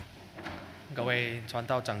各位传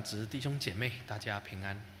道长职弟兄姐妹，大家平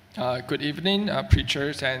安。Good evening,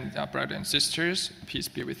 preachers and brothers and sisters. Peace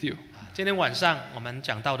be with you. 今天晚上我们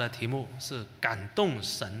讲到的题目是感动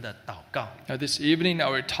神的祷告。This evening,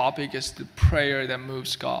 our topic is the prayer that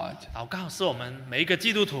moves God. 祷告是我们每一个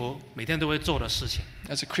基督徒每天都会做的事情，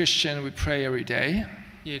 As a Christian, we pray every day,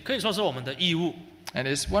 也可以说是我们的义务。 and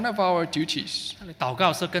it's one of our duties. 祷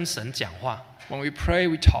告是跟神讲话， When we pray,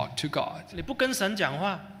 we talk to God. 你不跟神讲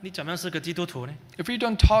话，你怎么样是个基督徒呢？ If we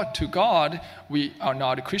don't talk to God, we are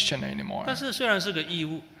not a Christian anymore. 但是虽然是个义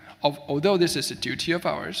务， Although this is a duty of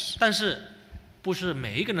ours, 但是不是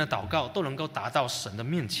每一个人的祷告都能够达到神的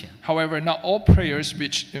面前。 however, not all prayers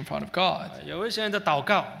reach in front of God. 有一些人的祷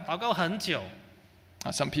告很久，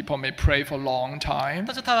 Some people may pray for a long time.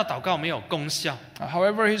 但是他的祷告没有功效，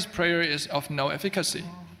 However, his prayer is of no efficacy.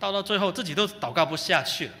 到最后自己都祷告不下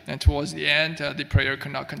去了。 And towards the end, the prayer could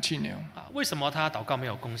not continue. 为什么他祷告没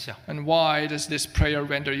有功效？ And why does this prayer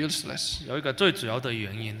render useless? 有一个最主要的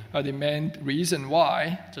原因， The main reason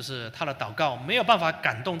why 就是他的祷告没有办法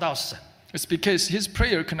感动到神。 is because his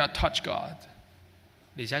prayer could not touch God.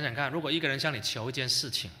 你想想看，如果一个人向你求一件事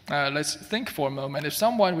情， Let's think for a moment. If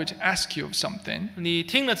someone would ask you of something, 你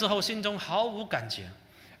听了之后心中毫无感觉，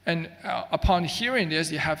 and upon hearing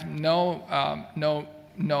this, you have no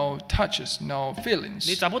touches, no 你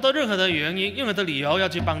feelings, 找不到任何的原因、任何的理由要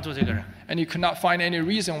去帮助这个人， and you could not find any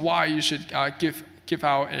reason why you should give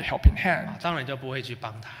out a helping hand. 当然就不会去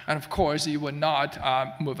帮他， And of course, you would not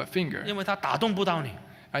move a finger, 因为他打动不到你。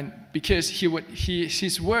 and because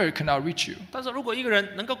his word could not reach you. 但是如果一个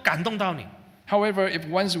人能够感动到你， However, if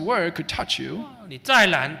one's word could touch you, 你再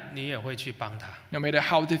难你也会去帮他。 no matter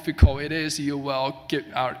how difficult it is, you will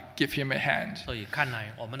give him a hand. 所以看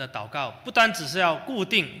来我们的祷告不单只是要固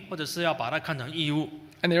定，或者是要把它看成义务，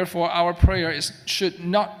 And therefore, our prayer should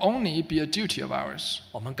not only be a duty of ours.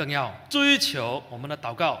 我们更要追求我们的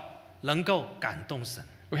祷告能够感动神。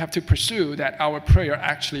 We have to pursue that our prayer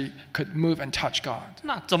actually could move and touch God.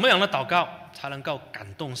 那怎么样的祷告才能够感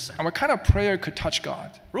动神？ And what kind of prayer could touch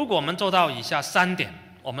God? 如果我们做到以下3点，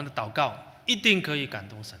我们的祷告一定可以感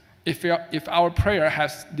动神。 If our prayer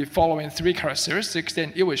has the following 3 characteristics,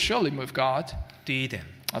 then it will surely move God. 第一点，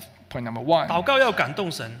 Point number 1. 祷告要感动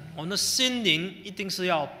神，我们的心灵一定是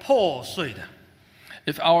要破碎的。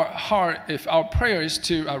 If our prayer is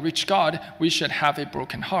to reach God, we should have a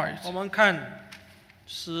broken heart. 我们看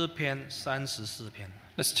诗篇34篇，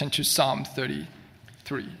 Let's turn to Psalm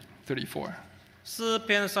 34. 诗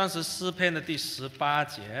篇34篇的第18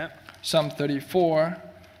节。 Psalm 34,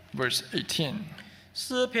 verse 18.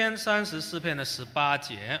 诗篇34篇的18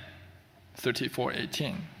节。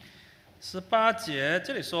 34:18. 18节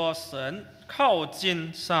这里说，神靠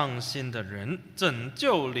近伤心的人，拯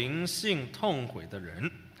救灵性痛悔的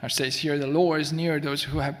人。 It says here, the Lord is near those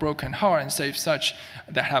who have broken heart and save such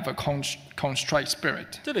that have a contrite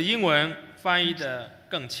spirit. 这里英文翻译的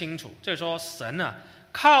更清楚，就是说神啊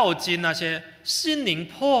靠近那些心灵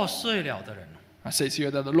破碎了的人。 It says here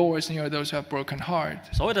that the Lord is near those who have broken heart.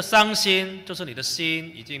 所谓的伤心，就是你的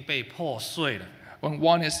心已经被破碎了， When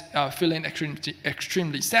one is feeling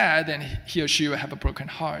extremely sad, then he or she will have a broken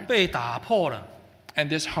heart. 被打破了。 And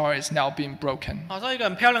this heart is now being broken. 好像一个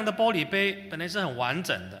很漂亮的玻璃杯，本来是很完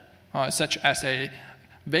整的， Such as a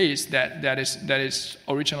vase that is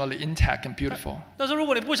originally intact and beautiful. 但是如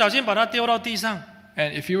果你不小心把它丢到地上，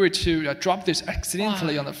 And if you were to drop this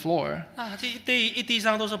accidentally on the floor, 啊，一地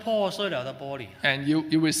上都是破碎了的玻璃， and you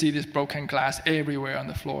will see this broken glass everywhere on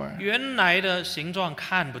the floor. 原来的形状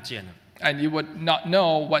看不见了。 And you would not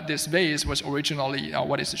know what this vase was originally,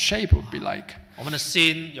 what its shape would be like. 我们的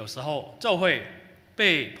心有时候就会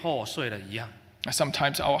被破碎了一样。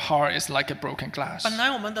 Sometimes our heart is like a broken glass. 本来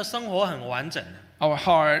我们的生活很完整的，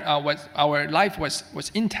 Our life was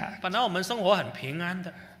intact. 本来我们生活很平安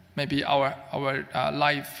的， Maybe our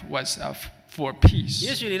life was for peace.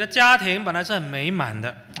 也许你的家庭本来是很美满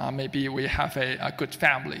的， Maybe we have a good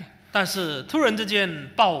family. 但是突然之间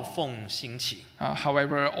暴风兴起，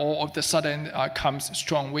 However, all of the sudden comes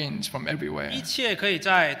strong winds from everywhere. 一切可以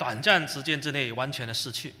在短暂时间之内完全的失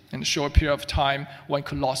去。 In a short period of time, one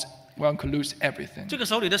could lose everything. 这个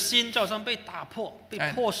时候，你的心就好像被打破、被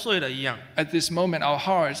破碎了一样。 At this moment, our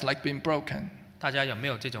heart is like being broken. 大家有没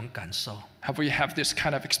有这种感受？ Have we have this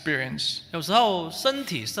kind of experience? 有时候身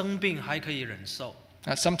体生病还可以忍受，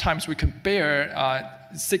 Sometimes we can bear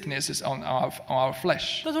sicknesses on our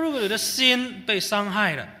flesh. 但是如果你的心被伤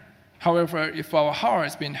害了， However, if our heart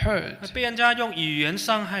has been hurt 被人家用语言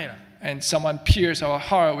伤害了， and someone pierces our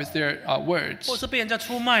heart with their words, 或是被人家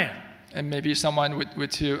出卖了， and maybe someone would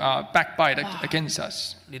to backbite against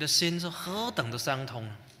us, 你的心是何等的伤痛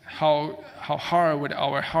啊！ how hard would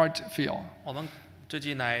our heart feel? 我们最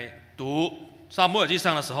近来读撒母耳记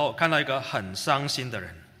上的时候，看到一个很伤心的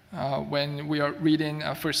人。When we are reading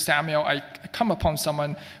 1 Samuel, I come upon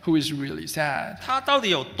someone who is really sad. 他到底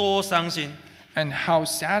有多伤心？ And how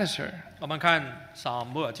sad is her? 我们看撒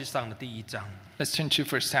母耳记上的第1章。Let's turn to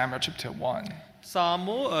 1 Samuel chapter 1. 撒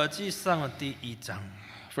母耳记上的第1章。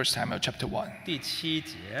1 Samuel chapter 1. 第7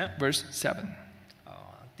节。Verse 7.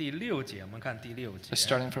 第6节，我们看第6节。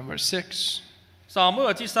Starting from verse 6. 撒母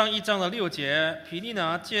耳记上1章的6节，毗尼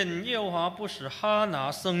拿见耶和华不使哈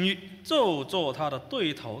拿生育，咒詛他的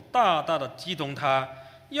对头，大大的激动他，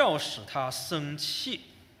要使他生气。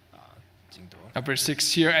请读。Verse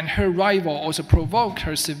 6 here, and her rival also provoked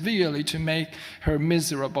her severely to make her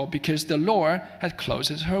miserable, because the Lord had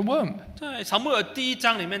closed her womb. 在撒母耳第1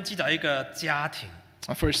章里面记载一个家庭。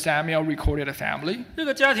1 Samuel recorded a family. 这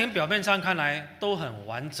个家庭表面上看来都很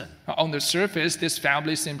完整。On the surface, this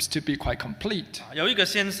family seems to be quite complete. 有一个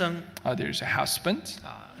先生。There's a husband.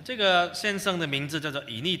 这个先生的名字叫做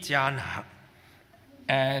以利加拿。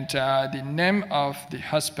And the name of the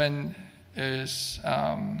husband is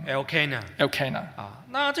Elkanah. Elkanah.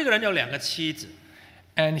 那这个人有2个妻子。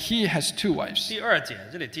And he has 2 wives. 第2节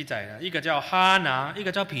这里记载了，一个叫哈拿，一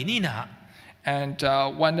个叫毗尼拿。And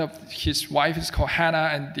one of his wife is called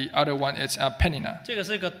Hannah, and the other one is Peninnah. 这个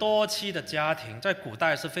是一个多妻的家庭，在古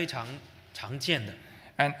代是非常常见的。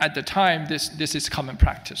And at the time, this is common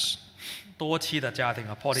practice. 多妻的家庭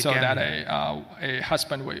So that polygamy。a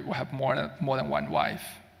husband will have more than one wife.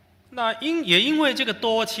 那也因为这个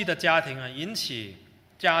多妻的家庭引起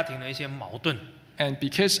家庭的一些矛盾。And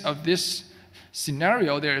because of this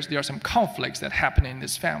scenario, there are some conflicts that happen in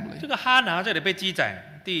this family. 这个哈拿这里被记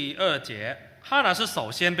载第2节。哈拿是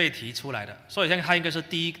首先被提出来的，所以他应该是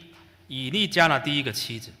以利加拿第1个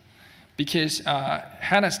妻子。Because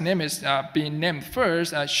Hannah's name is being named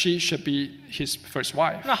first, she should be his first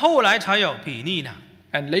wife. 那后来才有毗尼拿。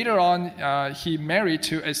And later on, he married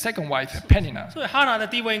to a second wife, Peninnah. 所以哈拿的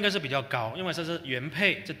地位应该是比较高，因为这是原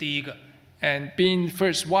配，这第1个。And being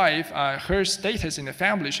first wife, her status in the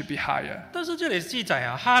family should be higher. 但是这里记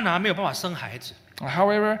载哈拿没有办法生孩子。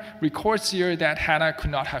However, records here that Hannah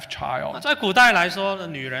could not have child. 在古代来说，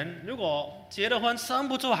女人如果结了婚生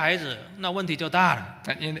不出孩子，那问题就大了。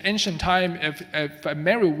And in ancient time, if a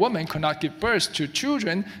married woman could not give birth to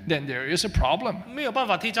children, then there is a problem. 没有办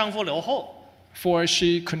法替丈夫留后。For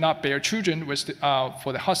she could not bear children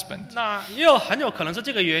for the husband. 那很有可能是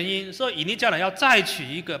这个原因，所以以利加拿要再娶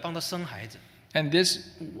一个帮他生孩子。And this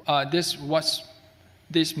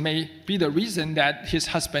may be the reason that his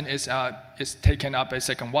husband is taken up a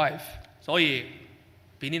second wife. 所以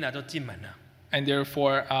毗尼拿就进门了。And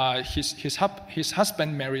therefore, his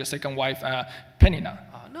husband married a second wife, Peninnah.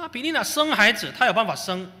 那毗尼拿生孩子，他有办法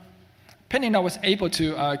生。Peninnah was able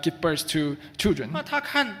to give birth to children. 那他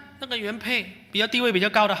看那个原配地位比较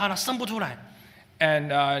高的哈拿生不出来。And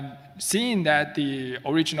seeing that the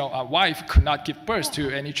original wife could not give birth to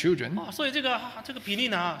any children. 所以这个毗尼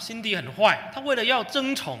拿心地很坏，她为了要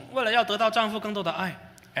争宠，为了要得到丈夫更多的爱。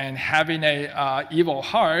And having a evil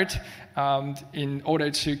heart, in order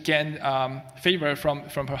to gain favor from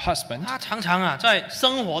her husband. 她常常在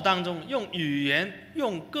生活当中用语言、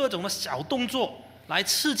用各种的小动作来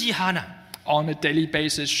刺激哈拿。On a daily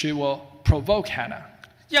basis, she will provoke Hannah.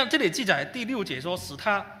 像这里记载第6节说，使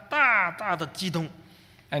她大大的激动。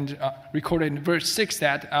And recorded in verse 6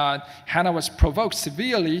 that Hannah was provoked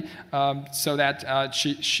severely, so that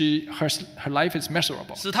her life is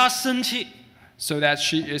miserable. 使她生气。So that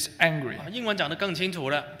she is angry. 英文讲得更清楚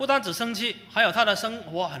了，不单只生气，还有她的生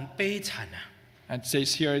活很悲惨啊。And it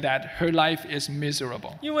says here that her life is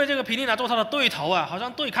miserable. 因为这个毗尼拿做她的对头好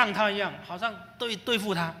像对抗她一样，好像对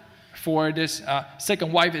付她。For this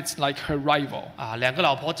second wife, it's like her rival. 2个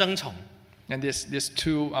老婆争宠。And these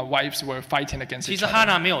 2 wives were fighting against 其 each 实哈 other.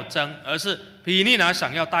 拿没有争，而是毗尼拿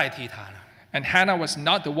想要代替她了。And Hannah was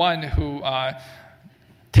not the one who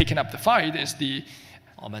taken up the fight. It's the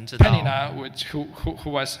我们知道 Peninnah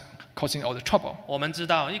who was causing all the trouble. 我们知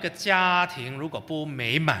道，一个家庭如果不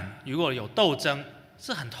美满，如果有斗争，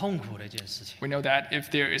是很痛苦的一件事情。We know that if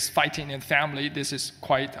there is fighting in the family, this is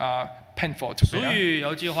quite painful to 俗 bear. 语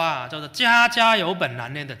有一句话叫做“家家有本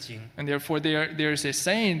难念的经 And therefore, there's a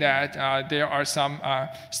saying that there are some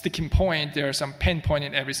sticking point, there are some pain point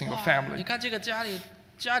in every ”。single 你 family. 看这个家里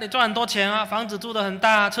赚很多钱房子住得很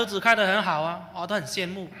大，车子开得很好都很羡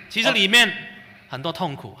慕。其实里面很多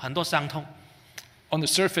痛苦，很多伤痛。On the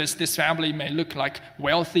surface, this family may look like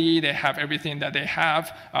wealthy, they have everything that they have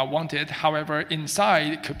wanted. However,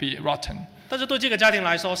 inside it could be rotten. 但是对这个家庭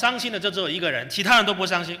来说，伤心的就只有一个人，其他人都不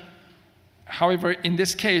伤心。However, in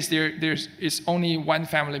this case, there is only one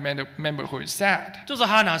family member who is sad. 就是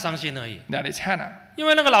哈拿伤心而已。 That is Hannah. 因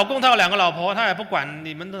为那个老公他有2个老婆，他也不管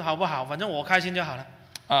你们的好不好，反正我开心就好了。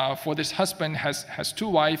 For this husband has 2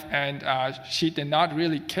 wives, and she did not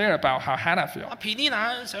really care about how Hannah 啊， felt. 毗尼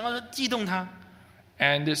拿想要激动他，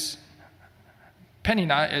 And this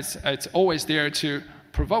Peninnah it's always there to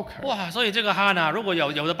provoke her. 哇，所以这个哈拿如果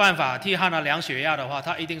有的办法替哈拿量血压的话，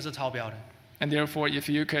他一定是超标的。 And therefore, if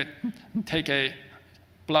you could take a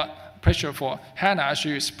blood pressure for Hannah,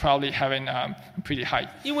 she is probably having pretty high.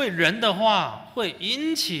 因为人的话会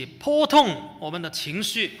引起波动我们的情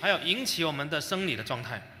绪，还有引起我们的生理的状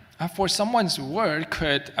态。 For someone's word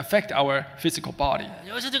could affect our physical body.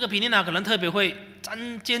 尤其是这个毗尼拿可能特别会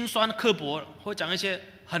尖酸刻薄，会讲一些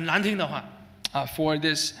很难听的话。 For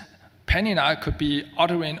this Peninnah could be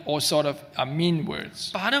uttering all sort of mean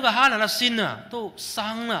words. 把那个哈拿的心呢都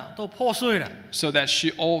伤了，都破碎了。 So that she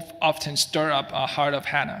often stir up a heart of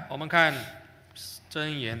Hannah. 我们看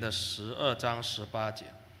箴言的12章18节。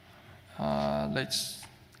 Let's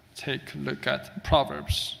take a look at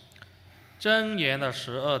Proverbs. 箴言的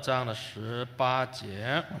12章的18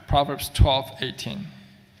节。 Proverbs 12:18.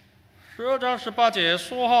 12章18节，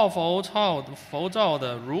说话浮躁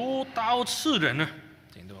的如刀刺人呢。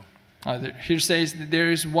请读。 Here says that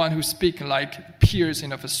there is one who speaks like piercing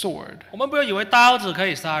of a sword. 我们不要以为刀子可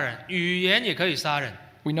以杀人，语言也可以杀人。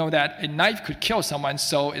 We know that a knife could kill someone,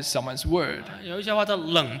 so is someone's word. 有一些话叫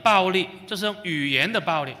冷暴力，就是用语言的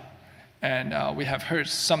暴力。 And we have heard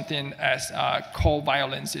something as cold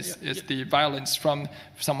violence is the violence from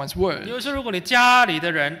someone's word. 有时候如果你家里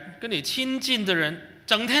的人跟你亲近的人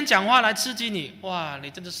整天讲话来刺激你，哇，你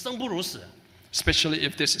真的生不如死。 Especially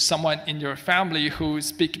if there's someone in your family who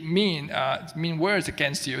speak mean words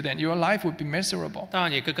against you, then your life would be miserable. 当然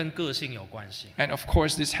也跟个性有关系。 And of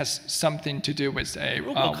course, this has something to do with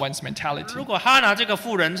one's mentality. 如果哈拿这个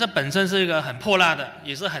妇人，这本身是一个很泼辣的，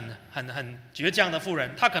也是很倔强的妇人，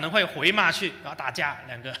她可能会回骂去，然后打架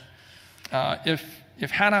两个。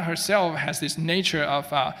 If Hannah herself has this nature of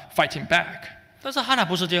fighting back, 但是哈拿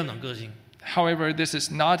不是这样的个性， however, this is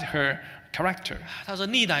not her character. 她是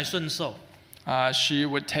逆来顺受， She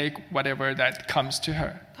would take whatever that comes to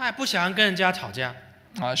her. 她也不想跟人家吵架，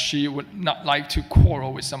 She would not like to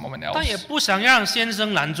quarrel with someone 但也 else. 不想让先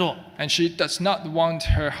生难做。 And she does not want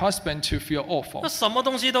her husband to feel 那 awful. 什么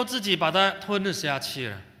东西都自己把它吞了下去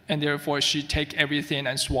了， And therefore, she take everything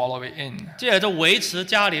and swallow it in 这也就维持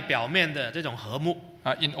家里表面的这种和睦。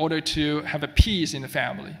 in order to have a peace in the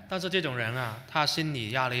family. 但是这种人啊，他心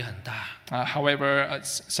理压力很大。 However,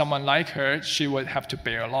 someone like her, she would have to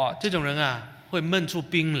bear a lot. 这种人啊，会闷出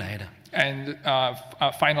病来的， And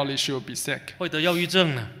finally, she would be sick. 会得忧郁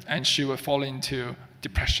症呢。 And she would fall into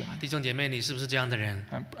depression. 弟兄姐妹，你是不是这样的人？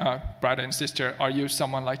 Brother and sister, are you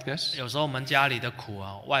someone like this? 有时候我们家里的苦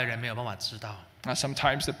啊，外人没有办法知道。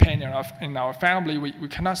 Sometimes the pain in our family, we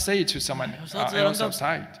cannot say it to someone else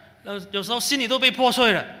outside. 有时候心里都被破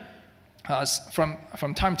碎了。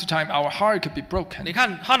 From time to time, our heart could be 你 broken.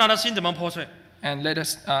 看哈拿的心怎么破碎？ And let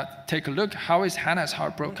us take a look. How is Hannah's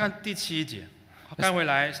heart 我们 broken? 看第7节，看回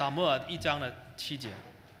来撒母耳1章的7节。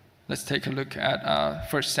 Let's take a look at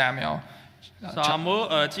 1 Samuel 撒母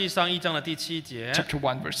耳记上1章的第7节。 chapter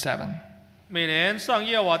 1, verse 7. 每年上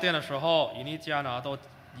耶和华殿的时候，以利加拿都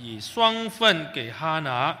以双份给哈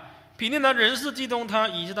拿。毗尼拿人是激动他，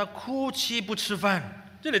以致他哭泣不吃饭。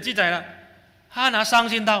这里记载了，哈拿伤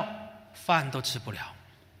心到饭都吃不了。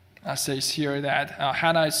 Says here that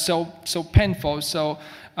Hannah is so painful, so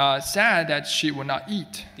sad that she would not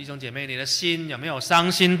eat. 弟兄姐妹，你的心有没有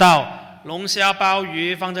伤心到龙虾、鲍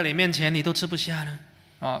鱼放在你面前，你都吃不下呢？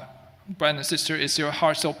 Brother and sister, is your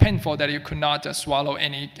heart so painful that you could not swallow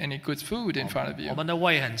any good food in front of 我 you? 们的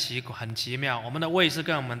胃很奇妙，我们的胃是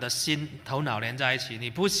跟我们的头脑连在一起。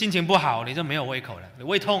你心情不好，你就没有胃口了，你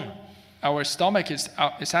胃痛了。 Our stomach is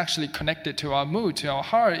actually connected to our mood, to our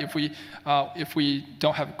heart. If we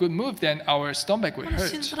don't have a good mood, then our stomach would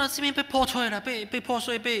心 hurt. 知道这边被破碎了，被破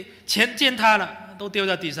碎，被钱践踏了，都丢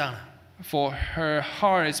在地上了。 For her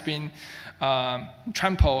heart has been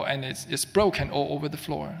trampled and it's broken all over the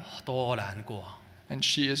floor. 多难过！ And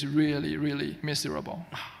she is really, really miserable.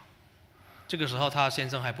 这个时候，她先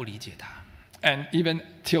生还不理解她。 And even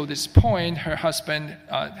till this point, her husband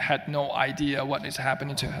had no idea what is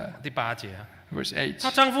happening to her. 第8节， Verse 8.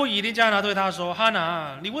 她丈夫以利加拿对她说：“哈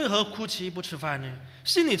拿，你为何哭泣不吃饭呢？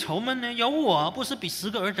心里愁闷呢？有我不是比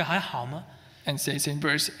10个儿子还好吗？” And says in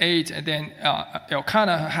verse 8, and then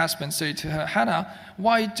Elkanah, her husband, said to her, Hannah,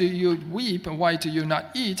 why do you weep, and why do you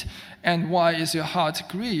not eat, and why is your heart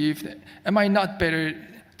grieved? Am I not better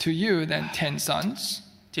to you than 10 sons?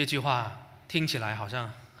 这句话听起来好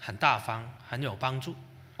像很大方，很有帮助。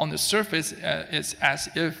On the surface, it's as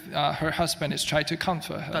if her husband is trying to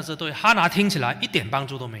comfort 但 her. 是对哈拿听起来一点帮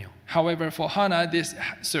助都没有。 However, for Hannah, this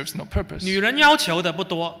serves no purpose. 女人要求的不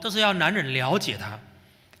多，这是要男人了解她。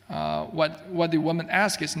 What the woman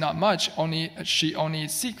asks is not much. She only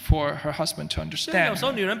seek for her husband to 所以有 understand. 时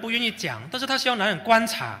候女人不愿意讲，但是她希望男人观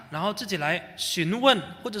察，然后自己来询问，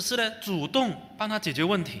或者是呢主动帮她解决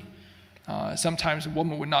问题。 Sometimes a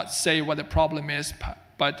woman would not say what the problem is,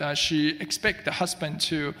 but she expects the husband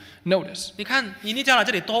to notice. 你看以利加拿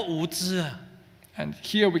这里多无知啊！ And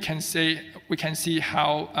here we can see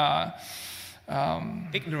how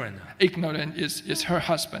ignorant 啊！ ignorant is her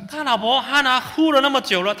husband. 他老婆哈拿哭了那么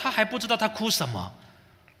久了，他还不知道他哭什么。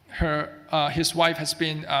 His wife has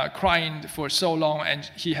been crying for so long, and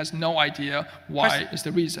he has no idea why is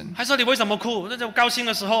the reason. 还说你为什么哭？那就高兴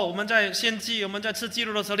的时候，我们在献祭，我们在吃祭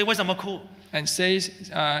肉的时候，你为什么哭？ And says,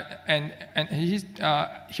 and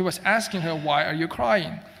he was asking her, why are you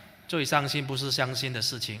crying? 最伤心不是伤心的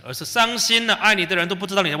事情，而是伤心了，爱你的人都不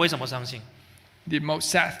知道你为什么伤心。 The most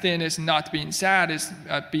sad thing is not being sad, is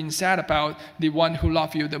being sad about the one who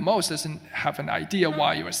loves you the most doesn't have an idea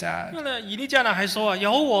why you are sad. 那以利加拿还说啊，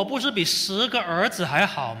有我不是比10个儿子还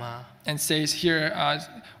好吗？ And says here,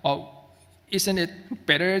 isn't it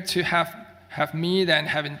better to have me than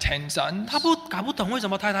having 10 sons? 他搞不懂为什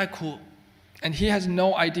么太太哭， And he has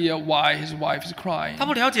no idea why his wife is crying. 他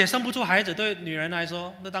不了解生不出孩子对女人来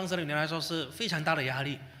说，对当时的女人来说是非常大的压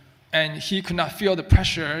力。 And he could not feel the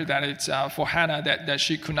pressure that it's for Hannah that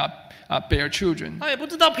she could not bear children. 他也不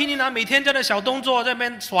知道皮尼娜每天在那小动作在那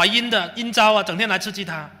边耍阴招啊，整天来刺激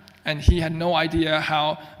他。 And he had no idea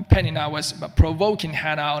how Peninnah was provoking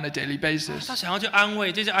Hannah on a daily basis. 他想要去安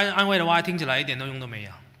慰，这些安慰的话听起来一点用都没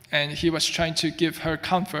有。 And he was trying to give her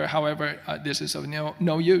comfort. However, this is of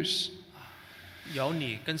no use. 有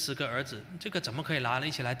你跟10个儿子，这个怎么可以拿来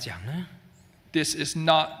一起来讲呢？ This is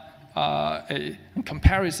not a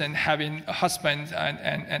comparison having a husband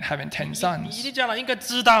and having 10以 sons. 利加拿应该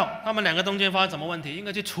知道他们2个中间发生什么问题，应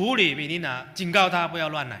该去处理比尼娜，警告他不要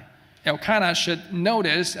乱来。 Elkanah should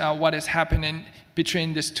notice what is happening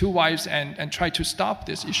between these two wives and try to stop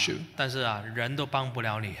this issue. 但是啊，人都帮不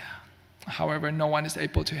了你啊。 However, no one is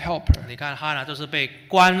able to help her. 你看哈拿就是被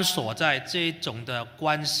关锁在这种的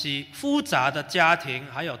关系、复杂的家庭，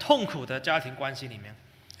还有痛苦的家庭关系里面。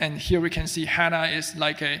 And here we can see Hannah is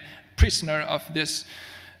like a prisoner of this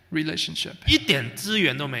relationship. 一点资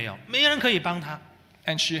源都没有，没人可以帮他，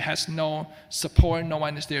 And she has no support, no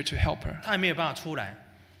one is there to help her. 他也没有办法出来。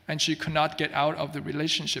 And she could not get out of the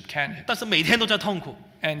relationship, can? 但是每天都在痛苦，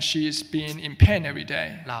 And she is being in pain every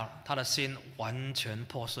day. 那他的心完全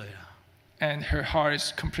破碎了。 And her heart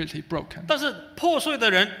is completely broken. 但是破碎的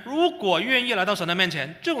人，如果愿意来到神的面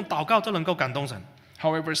前，这种祷告就能够感动神。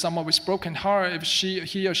 However, someone with broken heart, if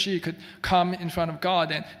he or she could come in front of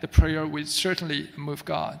God, then the prayer would certainly move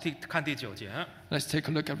God. 看第9节， Let's take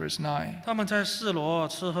a look at verse 9. 他们在示罗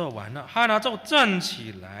吃喝完了，哈拿就站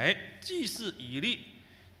起来，祭司以利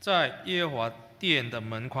在耶和华殿的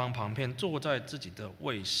门框旁边坐在自己的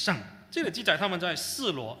位上。这里记载他们在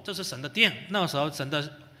示罗，这是神的殿，那时候神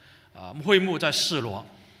的会幕在示罗。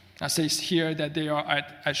 It says here that they are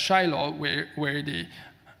at Shiloh, where the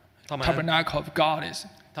他们 tabernacle of God is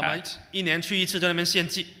他们 at. 1年去1次在那边献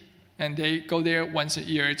祭， And they go there once a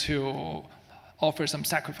year to offer some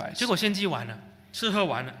sacrifice. 结果献祭完了，吃喝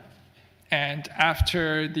完了， And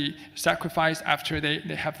after the sacrifice, after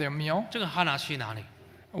they have their meal, 这个哈拿去哪里？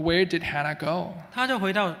 where did Hannah go? 他就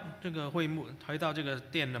回到这个会幕，回到这个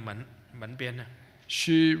殿的门边呢。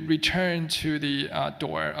 She returned to the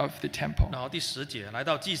door of the temple. 然后第10节来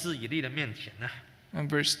到祭司以利的面前呢。 In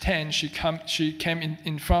verse 10, she came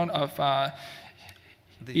in front of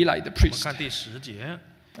Eli the 我们 priest. 看第10节，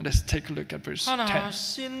 Let's take a look at verse 哈拿 10.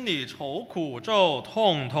 心里愁苦，就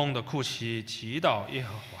痛痛的哭泣，祈祷耶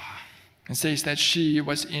和华。 It says that she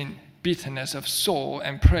was in bitterness of soul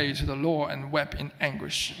and prayed to the Lord and wept in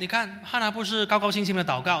anguish. 你看哈拿不是高高兴兴的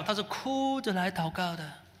祷告，他是哭着来祷告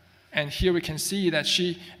的。 And here we can see that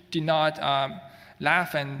she did not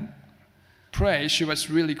laugh and pray. She was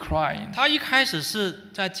really crying. 她一开始是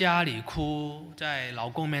在家里哭，在老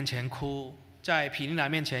公面前哭，在毗尼拿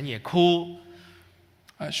面前也哭。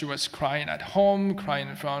 She was crying at home, crying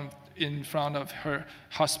in front of her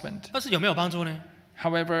husband. 但是有没有帮助呢？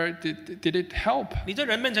 However, did it help? 你在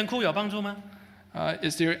人面前哭有帮助吗？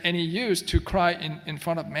 Is there any use to cry in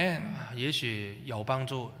front of men? 也许有帮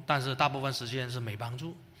助，但是大部分时间是没帮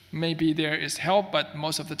助。 Maybe there is help, but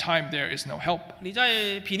most of the time there is no help. 你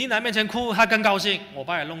在毗尼拿面前哭，他更高兴，我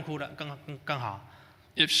把你弄哭了，更好。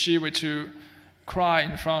 If she were to cry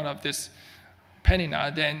in front of this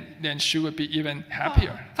Penina, then she would be even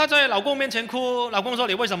happier. 她在老公面前哭，老公说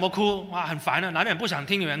你为什么哭？哇，很烦啊，男人不想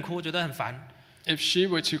听女人哭，觉得很烦。If she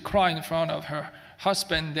were to cry in front of her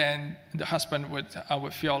husband, then the husband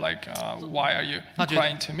would feel like, why are you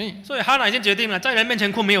crying to me? 所以哈娜已经决定了，在人面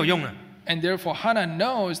前哭没有用了。And therefore, Hannah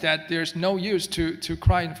knows that there's no use to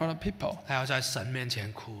cry in front of people. 她要在神面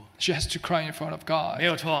前哭。She has to cry in front of God. 没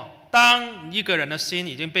有错。当一个人的心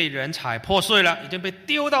已经被人踩破碎了，已经被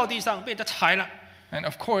丢到地上，被人家踩了。And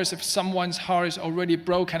of course, if someone's heart is already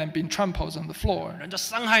broken and been trampled on the floor, 人家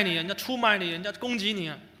伤害你，人家出卖你，人家攻击你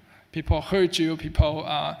啊， people hurt you, people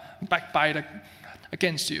backbite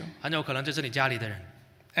against you. 很有可能就是你家里的人。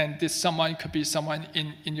And this someone could be someone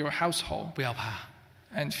in your household. 不要怕，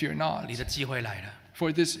 And fear not, 你的机会来了。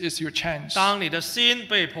 for this is your chance. 当你的心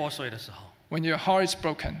被破碎的时候， When your heart is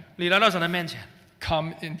broken, 你来到神的面前，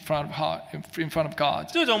 come in front of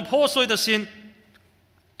God. 这种破碎的心，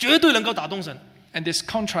绝对能够打动神。 And this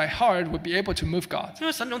contrite heart would be able to move God. 因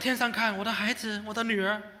为神从天上看，我的孩子，我的女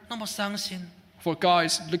儿那么伤心， For God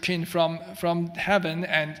is looking from heaven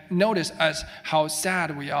and notice us how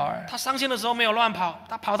sad we are. 她伤心的时候没有乱跑，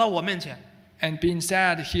她跑到我面前。 And being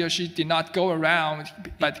sad, he or she did not go around,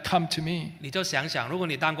 but come to me. 你就想想，如果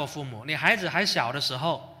你当过父母，你孩子还小的时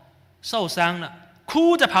候受伤了，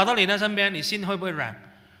哭着跑到你的身边，你心会不会软？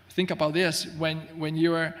 Think about this: when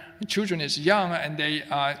your children is young and they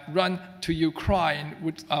run to you crying,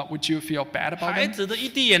 would you feel bad about 孩 them? 子的一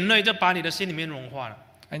滴眼泪就把你的心里面融化了。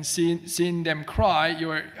 And seeing them cry,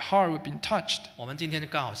 your heart would be touched. 我们今天就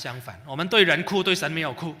刚好相反，我们对人哭，对神没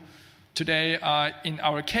有哭。 Today, in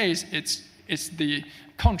our case, it's the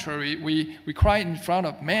contrary. We cry in front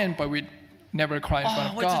of men, but we never cry in front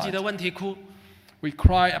of 为自己的 God. 问题哭， We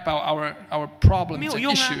cry about our 没 problems 有 and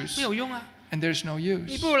用啊， issues, 没有用啊！ and there's no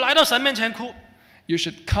你 use. 不如来到神面前哭， You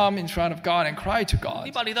should come in front of God and cry to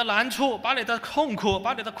你 God. 把你的难处、把你的痛苦、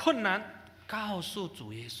把你的困难告诉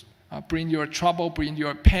主耶稣， Bring your trouble, bring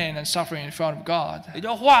your pain and suffering in front of God. 你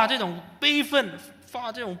就化这种悲愤、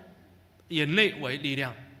发这种眼泪为力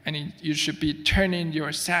量， And you should be turning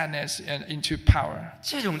your sadness into power.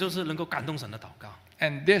 这种就是能够感动神的祷告。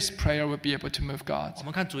 And this prayer will be able to move God. 我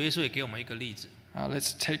们看主耶稣也给我们一个例子，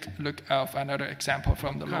 Let's take a look at another example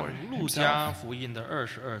from the 看 Lord 路 himself. 加福音的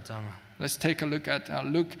22章啊， Let's take a look at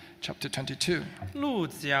Luke chapter 22. 路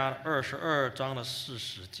加22章的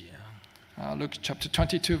40节啊， Luke chapter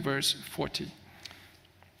 22, verse 40.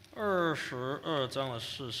 22章的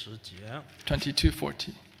40节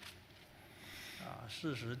 22:40. 啊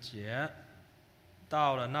，40节。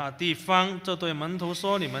到了那地方，这对门徒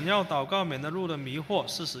说：“你们要祷告，免得入了迷惑。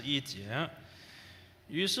”41节。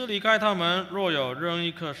于是离开他们，若有扔一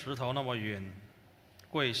颗石头那么远，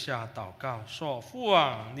跪下祷告，说：“父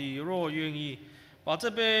啊，你若愿意，把这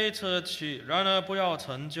杯撤去；然而不要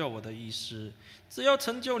成就我的意思，只要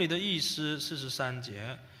成就你的意思。”43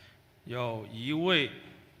节。有一位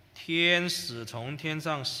天使从天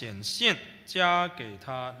上显现，加给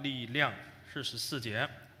他力量。44节。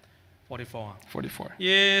44啊。 44.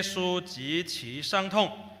 耶稣极其伤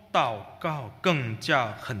痛，祷告更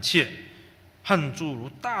加恳切，汗珠如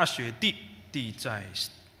大雪地滴在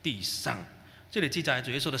地上。这里记载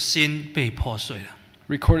主耶稣的心被破碎了。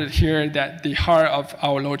 Recorded here that the heart of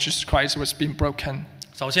our Lord Jesus Christ was being broken.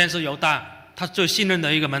 首先是犹大，他最信任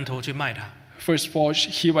的一个门徒去卖他。 First of all,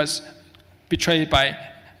 he was betrayed by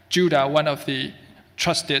Judah, one of the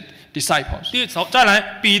trusted disciples. 再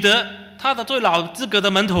来，彼得，他的最老资格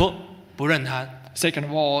的门徒不认他。 Second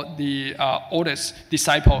of all, the oldest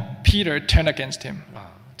disciple, Peter, turned against him.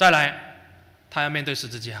 再来，他要面对十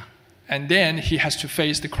字架， And then he has to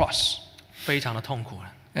face the cross. 非常的痛苦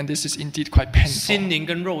了。 And this is indeed quite painful. 心灵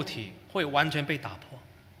跟肉体会完全被打破。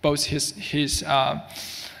 Both his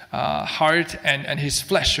heart and his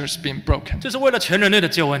flesh has been broken. 这是为了全人类的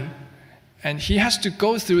救恩。 And he has to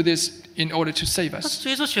go through this in order to save 那 us.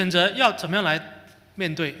 所以说选择要怎么样来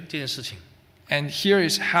面对这件事情。 And here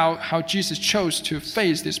is how Jesus chose to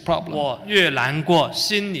face this problem. 我越难过，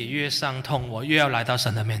心里越伤痛，我越要来到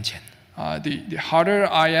神的面前。 The harder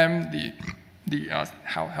I am,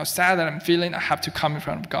 how sad that I'm feeling, I have to come in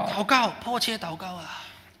front of God. 祷告，迫切祷告啊！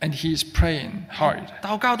 And he is praying hard.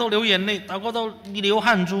 祷告都流眼泪，祷告都流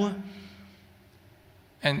汗珠。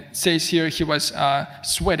 And says here he was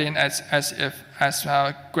sweating as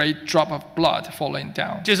a great drop of blood falling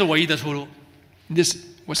down. 这是唯一的出路。 This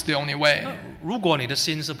was the only way. 如果你的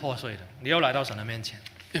心是破碎的，你要来到神的面前。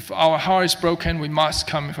 If our heart is broken, we must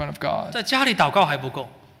come in front of God. 在家里祷告还不够，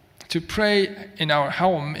 To pray in our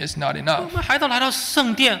home is not 我 enough. 们还得来到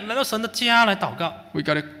圣殿，来到神的家来祷告。 We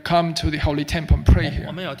got to come to the holy temple and pray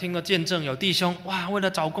我 here. 们有听过见证，有弟兄哇，为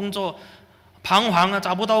了找工作彷徨啊，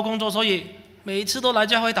找不到工作，所以每一次都来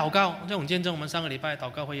教会祷告，这种见证我们上个礼拜祷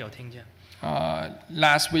告会有听见。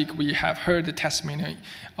Last week we have heard the testimony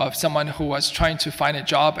of someone who was trying to find a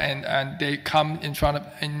job and they come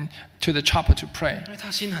into the chapel to pray. 因为他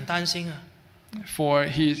心很担心啊。For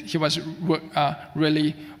he was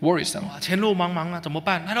really worrisome. 哇，前路茫茫啊，怎么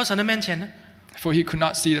办？来到神的面前呢？ For he could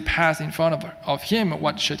not see the path in front of him.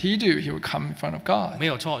 What should he do? He would come in front of God. 没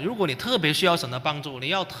有错，如果你特别需要神的帮助，你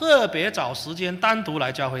要特别找时间单独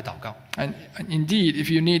来教会祷告。And indeed, if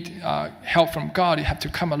you need help from God, you have to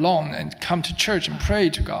come alone and come to church and pray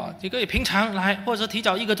to God. 你可以平常来，或者提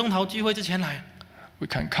早1个钟头聚会之前来。We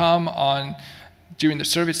can come during the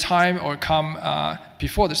service time or come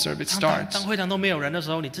before the service starts. 当会场都没有人的时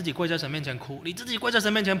候，你自己跪在神面前哭，你自己跪在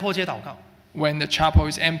神面前迫切祷告。When the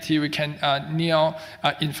chapel is empty, we can kneel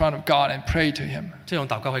in front of God and pray to Him. 这种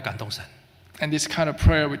祷告会感动神。And this kind of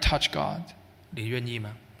prayer will touch God. 你愿意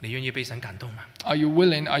吗？你愿意被神感动吗？ Are you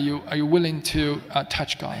willing? Are you willing to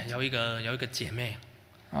touch God? 有一个姐妹，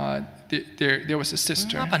 There was a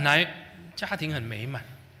sister. 她本来家庭很美满，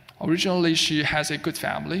 Originally, she has a good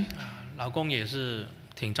family, 老公也是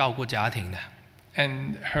挺照顾家庭的。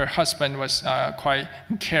 and her husband was quite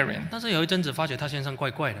caring. 但是有一阵子发觉她先生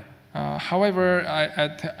怪怪的， However,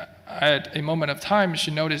 at a moment of time,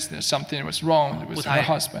 she noticed that something was wrong 不 with 太 her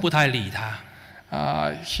husband. 不太理她。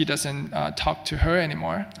 He doesn't talk to her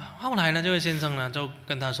anymore. 后来呢，这位先生呢就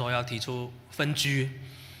跟她说要提出分居。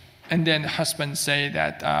 And then the husband say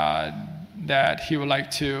that he would like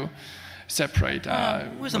to separate,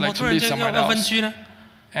 为 would 什么 like 突 to 然 live 间 somewhere 要分 else. 居呢？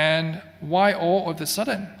 And why all of a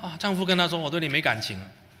sudden? 丈夫跟她说我对你没感情。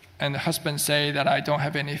 And the husband say that I don't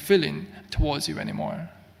have any feeling towards you anymore.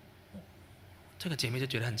 这个姐妹就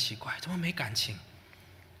觉得很奇怪，怎么没感情？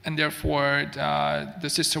 And therefore, the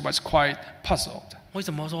sister was quite puzzled. 为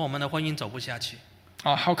什么说我们的婚姻走不下去？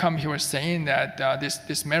 How come he was saying that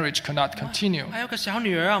this marriage could not continue? 还有个小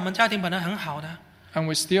女儿啊，我们家庭本来很好的， And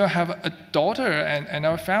we still have a daughter, and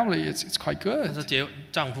our family it's quite 但是 good.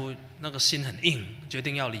 丈夫那个心很硬，决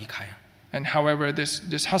定要离开。 And however,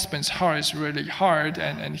 this husband's heart is really hard,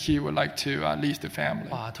 and he would like to leave the family.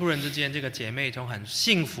 哇！突然之间，这个姐妹从很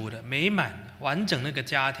幸福的、美满、完整那个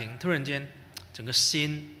家庭，突然间，整个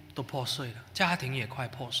心都破碎了，家庭也快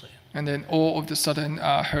破碎了。 And then all of a sudden,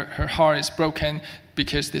 her heart is broken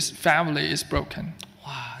because this family is broken.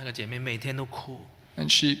 哇！那个姐妹每天都哭， And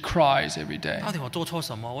she cries every day. 到底我做错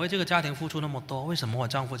什么？我为这个家庭付出那么多，为什么我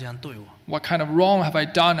丈夫这样对我？ What kind of wrong have I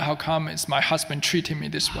done? How come is my husband treating me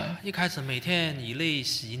this way? 一开始每天以泪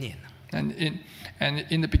洗脸， And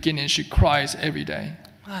in the beginning, she cries every day.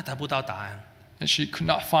 得不到答案， And she could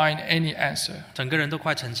not find any answer. 整个人都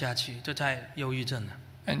快沉下去，就在忧郁症了。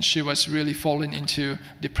 And she was really falling into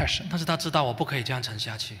depression. 但是她知道我不可以这样沉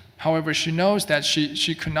下去， However, she knows that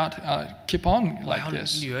she could not keep on 我 like 还有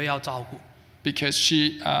this 女儿要照顾， because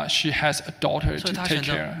she has a daughter 所以 to 她 take 选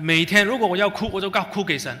择 care. 每天，如果我要哭，我就哭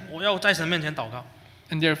给神，我要在神面前祷告。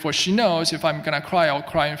 And therefore, she knows if I'm gonna cry, I'll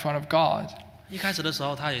cry in front of God. 一开始的时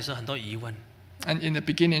候，她也是很多疑问， And in the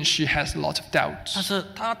beginning, she has a lot of 但 doubts. 是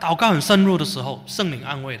她祷告很深入的时候，圣灵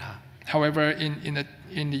安慰她。 However, in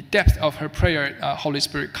the depth of her prayer, Holy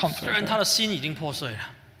Spirit 虽然 comforted 她 her. 的心已经破碎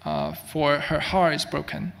了， For her heart is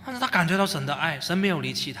broken. 但是她感觉到神的爱，神没有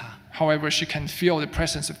离弃她。 However, she can feel the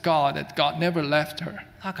presence of God, that God never left her.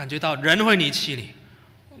 她感觉到人会离弃你，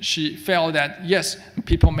 She felt that, yes,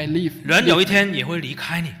 people may leave, 人有一天也会离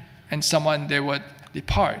开你， and someone they would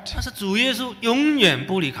depart. 但是主耶稣永远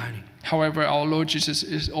不离开你。 However, our Lord Jesus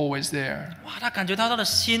is always there. 哇，她感觉到她的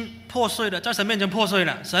心破碎了，在神面前破碎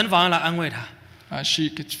了，神反而来安慰她。 She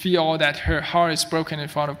could feel that her heart is broken in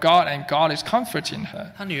front of God, and God is comforting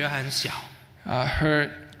her. 她女儿还很小， Her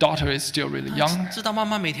daughter is still really 她 young, 知道妈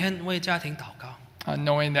妈每天为家庭祷告，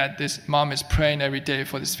 knowing that this mom is praying every day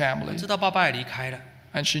for this family, 知道爸爸也离开了，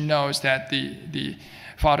 and she knows that the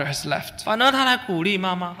father has left. 反而她来鼓励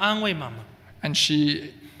妈妈，安慰妈妈。 And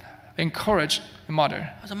she encouraged the mother,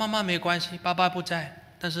 她说：“妈妈没关系，爸爸不在，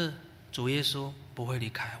但是主耶稣不会离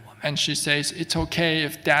开我们。 and she says, it's okay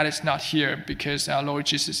if dad is not here because our Lord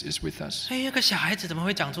Jesus is with us. ”哎，一个小孩子怎么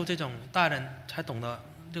会讲出这种大人才懂得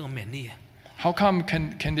这种勉励？ How come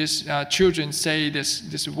can these children say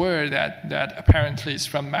this word that apparently is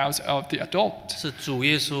from mouths of the adult? 是主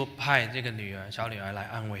耶稣派这个小女儿来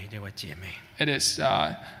安慰这位姐妹， It is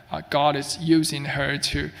God is using her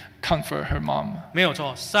to comfort her mom. 没有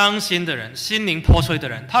错。伤心的人、心灵破碎的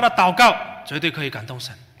人，他的祷告绝对可以感动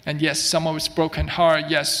神。 And yes, someone with broken heart,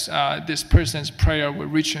 yes, this person's prayer will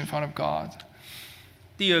reach in front of God.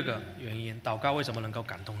 第二个原因，祷告为什么能够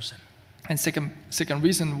感动神？ And second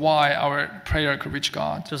reason why our prayer could reach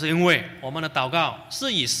God, 就是因为我们的祷告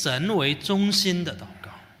是以神为中心的祷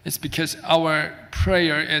告。It's because our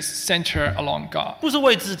prayer is centered along God, 不是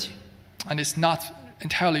为自己。 and it's not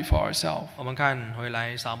entirely for ourselves. 我们看回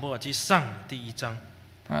来撒母耳记上第1章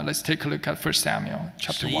Let's take a look at 1 Samuel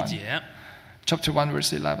chapter 11 1. 节， Chapter 1,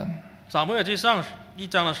 verse 11. 撒母耳记上1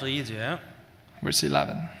章的11节， Verse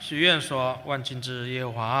 11. 许愿说：“万军之耶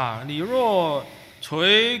和华啊，你若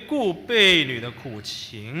垂顾婢女的苦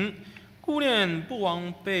情，顾念不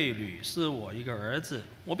亡婢女是我一个儿子，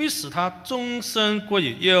我必使他终身归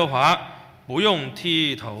于耶和华，不用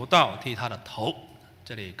剃头刀剃他的头。”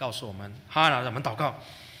这里告诉我们哈拿怎么祷告。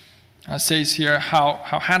Says here how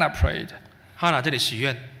Hannah prayed. 哈拿这里许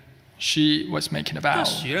愿， She was making a 但 vow.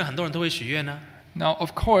 许愿很多人都会许愿呢。 Now,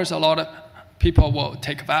 of course, a lot of people will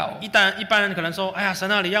take a vow. 一般人可能说：“哎呀，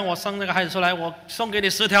神啊，你让我生这个孩子出来，我送给你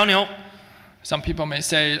10条牛。” Some people may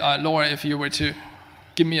say, Lord, if you were to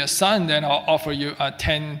give me a son, then I'll offer you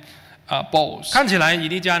 10 bulls. 看起来以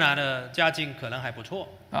利加拿的家境可能还不错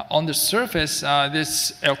On the surface,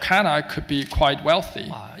 this Elkanah could be quite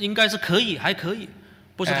wealthy. 啊，应该是可以，还可以，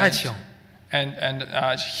不是太穷。 And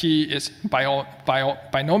he is by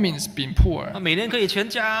no means being poor. 每年可以全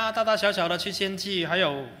家大大小小的去献祭，还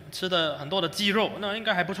有吃的很多的鸡肉，那应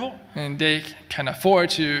该还不错 And they can afford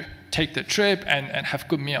to take the trip and have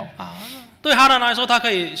good meal. 啊。对哈拿来说，他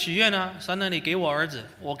可以许愿啊，神啊，你给我儿子，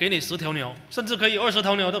我给你10头牛，甚至可以20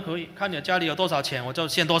头牛都可以，看你家里有多少钱，我就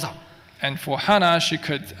献多少。 And for Hannah, she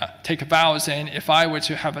could take a vow saying, if I were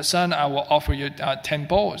to have a son, I will offer you 10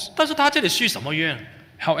 bulls. 但是他这里许什么愿？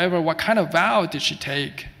 However, what kind of vow did she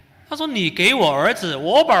take? 他说：“你给我儿子，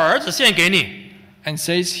我把儿子献给你， And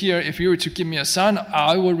says here, if you were to give me a son,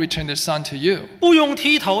 I will return the son to you. 不用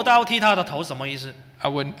剃头刀剃他的头，什么意思？ I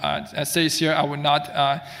would, it says here, I would not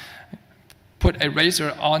put a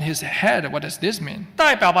razor on his head. What does this mean?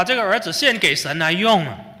 代表把这个儿子献给神来用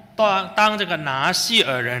啊，当这个拿细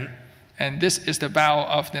耳人。 And this is the vow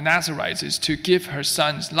of the Nazarites, is to give her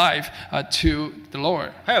son's life to the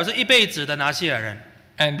Lord. 还有是一辈子的拿细耳人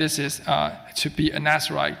And this is to be a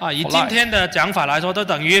Nazarite 啊，以 for 今 life. 天的讲法来说，都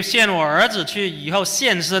等于献我儿子去以后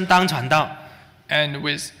献身当传道。 And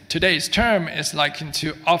with today's term, it's likened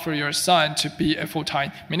to offer your son to be a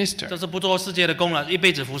full-time minister. 这是不做世界的工了，一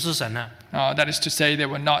辈子服侍神了。 That is to say, they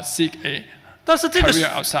will not seek a 但是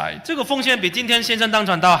career outside. 这个奉献比今天献身当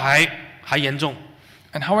传道还严重。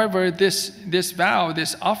 And however, this vow,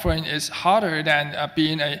 this offering is harder than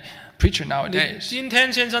being a preacher 你 nowadays. 今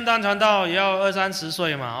天献身当传道也要20-30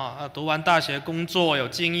岁嘛啊，读完大学工作有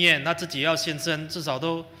经验，他自己要献身，至少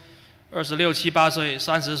都26、7、8岁、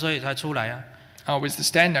30岁才出来啊。 With the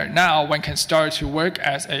standard now, one can start to work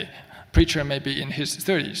as a preacher maybe in his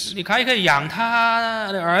 30s. 你还可以养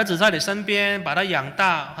他的儿子在你身边，把他养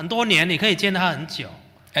大很多年，你可以见他很久。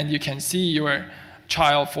 And you can see your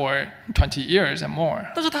child for 20 years and more.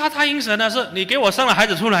 但是他太阴神了，是你给我生了孩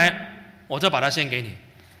子出来，我就把他献给你。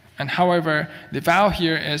 And however, the vow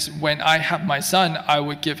here is when I have my son, I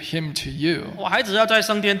will give him to you. 我孩子要在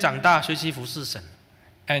升天长大，学习服侍神。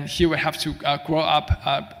 And he will have to grow up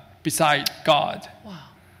beside God.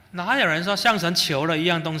 哇，哪有人说向神求了一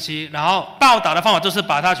样东西，然后报答的方法就是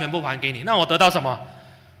把它全部还给你？那我得到什么？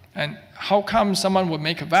 And how come someone would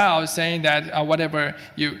make a vow saying that whatever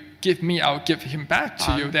you give me, I'll give him back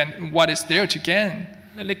to you? Then what is there to gain?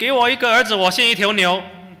 你给我一个儿子，我献1头牛，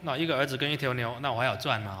那一个儿子跟1头牛，那我还有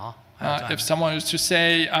赚嘛啊？ If someone was to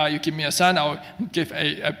say, you give me a son, I'll give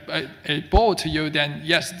a bull to you, then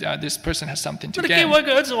yes, this person has something 那 to 你给 gain. 我一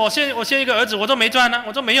个儿子，我献一个儿子，我就没赚了，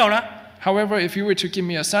我就没有了。 However, if you were to give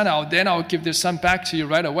me a son, then I'll give this son back to you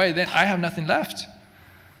right away, then I have nothing left.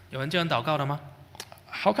 有人这样祷告的吗？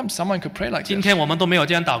 How come someone could pray like 今 this? 天我们都没有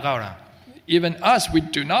这样祷告了， Even us, we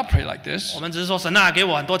do not pray like this. 我们只是说神啊，给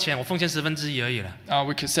我很多钱，我奉献1/10而已了。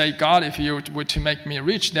 We could say, God, if you were to make me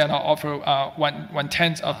rich, then I'll offer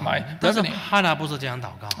 1/10 of my 但是 revenue. 哈拿不是这样祷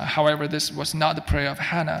告， However, this was not the prayer of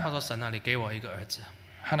他 Hannah. 说神啊，你给我一个儿子，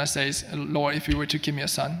 Hannah says, Lord, if you were to give me a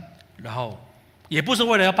son, 然后也不是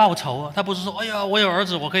为了要报仇啊，他不是说哎呀我有儿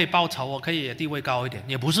子我可以报仇，我可以地位高一点，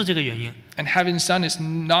也不是这个原因。 and having son is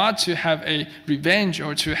not to have a revenge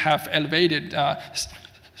or to have elevated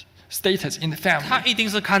status in the 他 family. 一定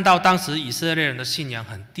是看到当时以色列人的信仰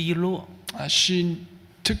很低落， She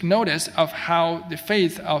took notice of how the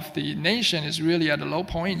faith of the nation is really at a low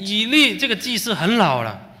point. 以利这个祭司很老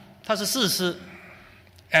了，他是士师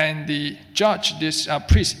And the judge, this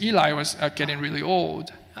priest Eli, was getting really old.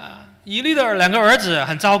 啊，以利的2个儿子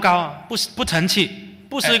很糟糕啊，不成器，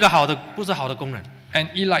不是好的工人。 And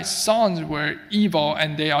Eli's sons were evil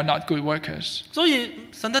and they are not good workers. 所以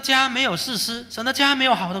神的家没有士师，神的家没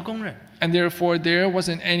有好的工人。 And therefore there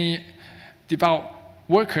wasn't any devout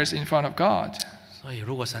workers in front of God. 所以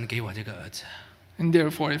如果神给我这个儿子， And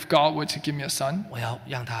therefore, if God were to give me a son, 我要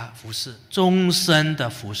让他服侍，终身的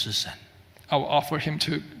服侍神。 I will offer him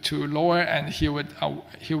to Lord, and he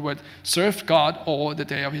would serve God all the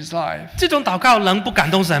day of his life. 这种祷告能不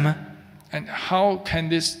感动神吗？ And how can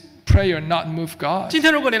this prayer not move God? 今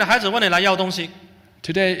天如果你的孩子问你来要东西，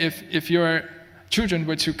 Today, if your children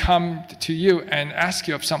were to come to you and ask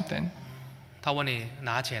you of something, 他问你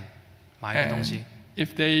拿钱买一个东 and 西，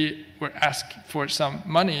 if they were asked for some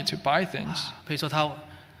money to buy things, 比如说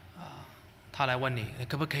他来问你，你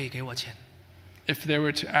可不可以给我钱？ if they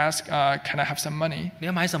were to ask, can I have some money? 你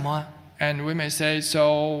要买什么啊？ And we may say,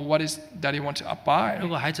 so what is that you want to 如 buy?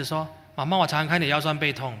 果孩子说，妈妈，我常常看你腰酸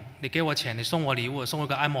背痛，你给我钱，你送我礼物，送我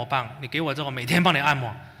个按摩棒，你给我这个每天帮你按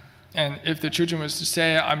摩。 And if the children was to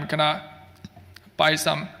say, I'm gonna buy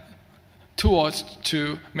some tools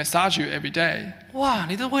to massage you every day, 哇，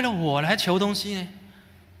你都为了我来求东西呢？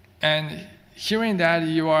 and hearing that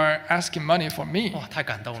you are asking money for me, 哇，太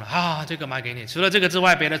感动了啊！这个买给你，除了这个之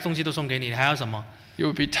外，别的东西都送给你，你还要什么？ you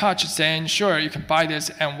would be touched, saying, sure, you can buy this,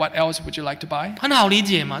 and what else would you like to buy? 很好理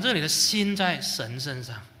解嘛，这里的心在神身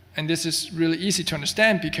上。 And this is really easy to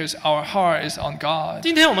understand because our heart is on God.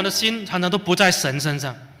 今天我们的心常常都不在神身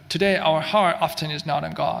上， Today, our heart often is not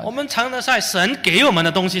on 我 God. 们常常在神给我们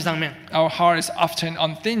的东西上面。 Our heart is often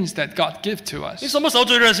on things that God gives to 你 us. 什么时候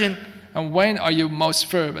最热心？ And when are you most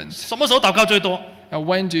fervent? 什么时候祷告最多？ And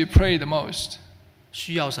when do you pray the most?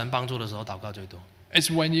 需要神帮助的时候祷告最多。 It's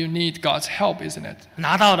when you need God's help, isn't it?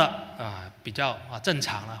 拿到的比较正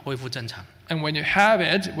常了，恢复正常。 And when you have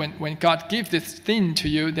it, when God gives this thing to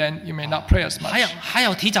you, then you may not pray as 还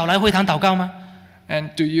有 much. 提早来会堂祷告吗？ And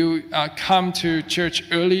do you come to church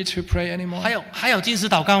early to pray anymore? 还有禁食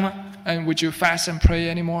祷告吗？ And would you fast and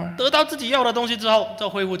pray anymore? 得到自己要的东西之后，就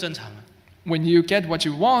恢复正常了。 When you get what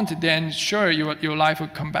you want, then sure, your life will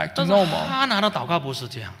come back to 但是 normal. 哈拿的祷告不是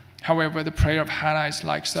这样， However, the prayer of Hannah is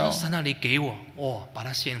like so. 神啊，你给我，我把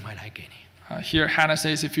它献回来给你， Here, Hannah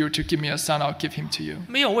says, if you were to give me a son, I'll give him to you.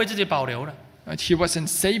 没有为自己保留的。 He wasn't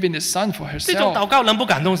saving the son for 这种 herself. 祷告能不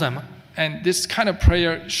感动神吗？ And this kind of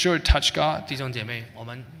prayer sure touched God. 弟兄姐妹，我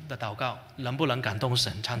们的祷告能不能感动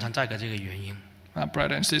神，常常在个这个原因。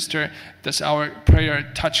 Brother and sister, does our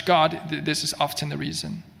prayer touch God? This is often the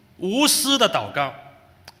reason. 无私的祷告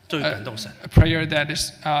最感动神。 A prayer that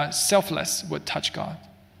is selfless would touch God.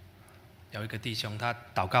 有一个弟兄，他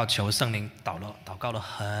祷告求圣灵，祷告了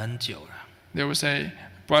很久了。 There was a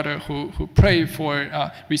brother who prayed for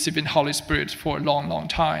receiving Holy Spirit for a long, long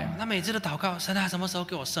time. 他每次的祷告，神啊，什么时候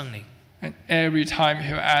给我圣灵？ And every time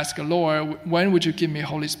he would ask the Lord, when would you give me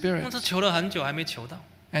Holy 那 Spirit? 这求了很久还没求到。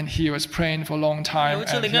 And he was praying for a long time 有一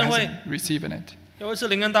次 and he 灵恩会 hasn't received it. 有一次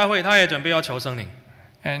灵恩大会，他也准备要求圣灵，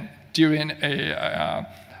 And during a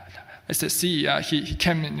SSC, he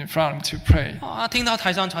came in front to pray. 啊，听到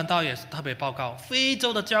台上传道也是特别报告，非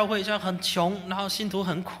洲的教会现在很穷，然后信徒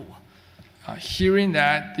很苦。 Hearing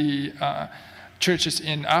that the churches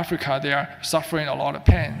in Africa, they are suffering a lot of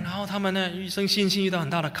pain. 然后他们呢，信心遇到很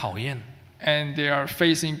大的考验， And they are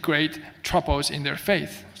facing great troubles in their faith.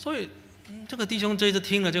 所以这个弟兄这一次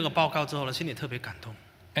听了这个报告之后呢，心里特别感动。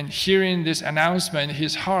 And hearing this announcement,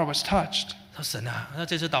 his heart was touched. 说神啊，那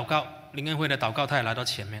这次祷告灵恩会的祷告，他也来到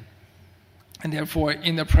前面， And therefore,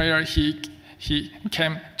 in the prayer, he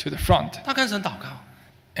came to the front 他跟神祷告，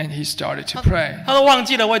 and he started to pray. 他都忘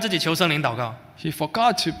记了为自己求圣灵祷告， He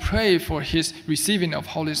forgot to pray for his receiving of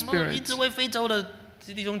Holy 一 Spirit. 直为非洲的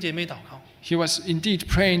弟兄姐妹祷告， He was indeed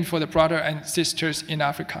praying for the brother and sisters in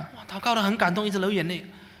Africa. 哇，祷告的很感动，一直流眼泪，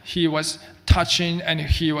 He was touching and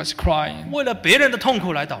he was crying, 为了别人的痛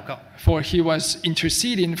苦来祷告， for he was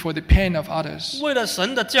interceding for the pain of others. 为了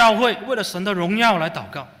神的教会，为了神的荣耀来祷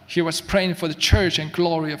告。 He was praying for the church and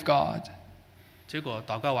glory of God. 结果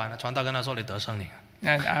祷告完了，传道跟他说：“你得圣灵。”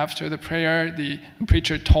 And after the prayer, the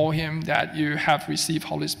preacher told him that you have received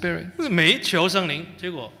Holy Spirit. 没求圣灵，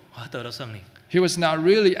结果得了圣灵。 He was not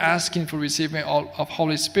really asking for receiving of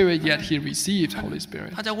Holy Spirit, yet he received Holy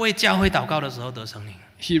Spirit. 他在为教会祷告的时候得圣灵，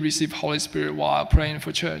 He received Holy Spirit while praying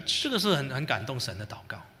for church. 这个是很感动神的祷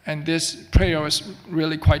告。 And this prayer was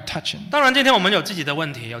really quite touching. 当然，今天我们有自己的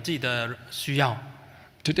问题，有自己的需要。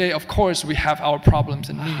 Today, of course, we have our problems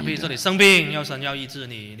and 比如说 needs. 你生病，要神要医治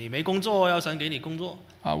你；你没工作，要神给你工作。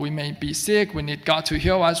 We may be sick, we need God to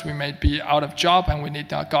heal us. We may be out of job, and we need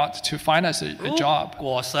God to find us a 如 job.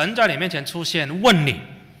 果神在你面前出现，问你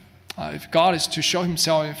If God is to show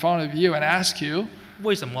himself in front of you and ask you,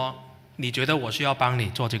 为什么你觉得我需要帮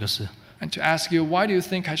你做这个事， and to ask you, why do you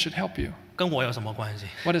think I should help you? 跟我有什么关系？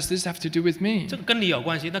 What does this have to do with me? 这个跟你有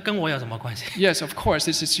关系，那跟我有什么关系？ Yes, of course,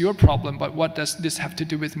 this is your problem, but what does this have to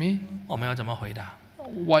do with me? 我们要怎么回答？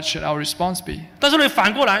 what should our response be? 但是你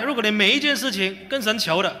反过来，如果你每一件事情跟神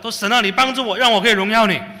求的都神啊，你帮助我，让我可以荣耀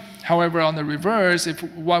你。However, on the reverse, if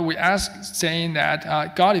what we ask, saying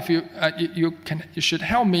that God, if you should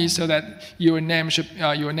help me, so that your name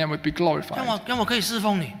would be glorified, 让我可以侍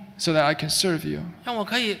奉你， so that I can serve you, 让我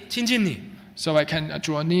可以亲近你。 so I can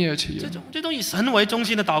draw near to 这 you. 种以神为中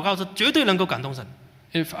心的祷告是绝对能够感动神。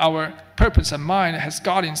 If our purpose and mind has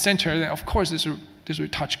God in center, then of course this will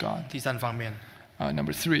touch God. 第三方面，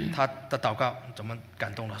 Number 3, 他的祷告怎么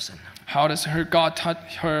感动了神呢？ how does her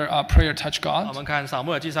prayer touch 我 God? 们看撒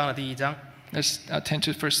母耳记上的第1章 Let's turn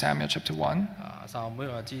to 1 Samuel chapter 1. 啊，撒母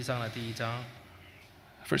耳记上的第1章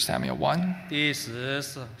 1 Samuel 1, 第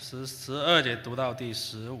12节读到第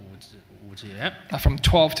15节， from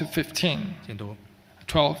 12 to 15. 请读。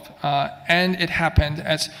 12. And it happened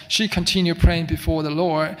as she continued praying before the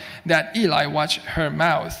Lord that Eli watched her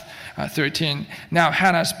mouth. 13. Now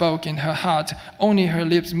Hannah spoke in her heart, only her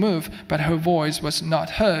lips moved, but her voice was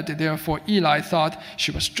not heard. Therefore Eli thought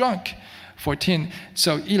she was drunk. 14.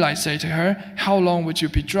 So Eli said to her, How long would you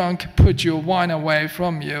be drunk? Put your wine away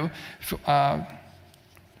from you.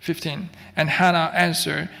 15. And Hannah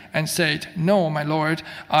answered and said, No, my Lord,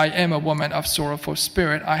 I am a woman of sorrowful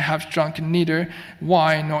spirit. I have drunk neither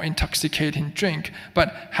wine nor intoxicating drink, but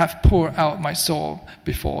have poured out my soul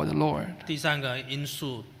before the Lord. 第三个因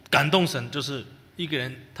素感动神，就是一个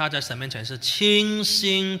人他在神面前是倾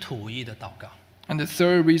心吐意的祷告。 And the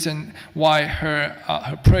third reason why her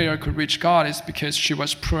prayer could reach God is because she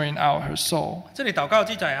was pouring out her soul. 这里祷告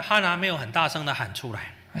记载，哈拿没有很大声的喊出来，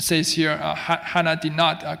 It says here, Hannah did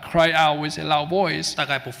not cry out with a loud voice. 大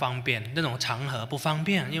概不方便，那种场合不方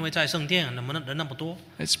便，因为在圣殿人那么多。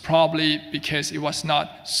 It's probably because it was not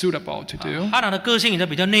suitable to do. 哈拿的个性也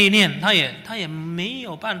比较内敛，他也没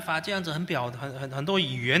有办法这样子很多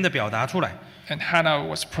语言的表达出来。 And Hannah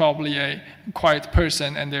was probably a quiet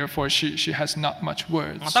person, and therefore she has not much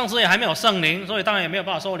words. 当时也还没有圣灵，所以当然也没有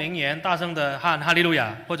办法说灵言，大声的喊哈利路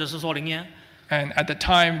亚，或者是说灵言。 And at the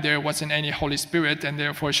time, there wasn't any Holy Spirit, and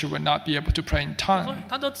therefore she would not be able to pray in tongue.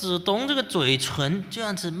 他都只动这个嘴唇，这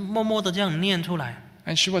样子默默的这样念出来。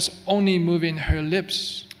 And she was only moving her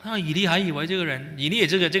lips. 那以利还以为这个人，以利也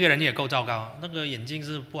这个人也够糟糕，那个眼睛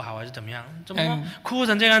是不好还是怎么样？怎么哭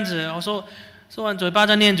成这样子？我说完嘴巴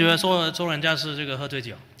在念觉，说人家是这个喝醉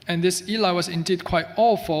酒。 And this Eli was indeed quite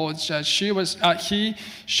awful. He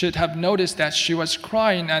should have noticed that she was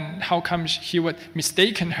crying, and how come he would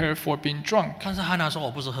mistaken her for being drunk? 但是哈拿说：“我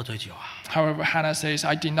不是喝醉酒啊。” However, Hannah says,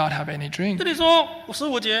 "I did not have any 这 drink." 里说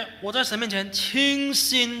15节，我在神面前倾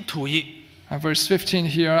心吐意。 Verse 15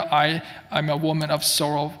 here, I'm a woman of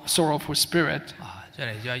sorrowful spirit. 啊，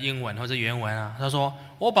这里叫英文或者原文啊，他说：“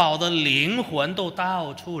我把我的灵魂都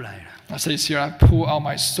倒出来了。” It says here, I pour out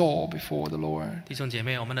my soul before the Lord. 弟兄姐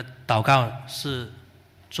妹，我们的祷告是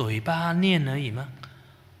嘴巴念而已吗？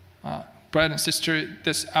 Brother and sister,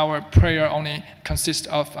 does our prayer only consist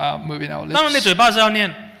of moving our 当然，你 lips? 嘴巴是要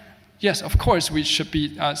念， Yes, of course, we should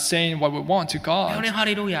be saying what we want to 要 God. 念哈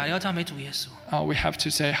利路亚，要赞美主耶稣。 We have to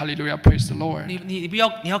say Hallelujah, praise the Lord. 你不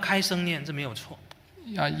要，你要开声念，这没有错。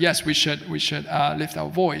 Yes, we should lift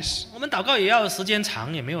our voice. 我们祷告也要时间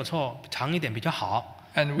长，也没有错，长一点比较好。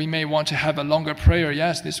 And we may want to have a longer prayer.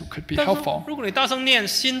 Yes, this could be 但是 helpful. 如果你大声念，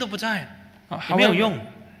心都不在，也没有用。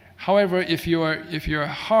 However, if your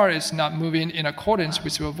heart is not moving in accordance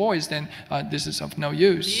with your voice, then this is of no 你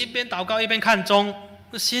use. 一边祷告一边看钟，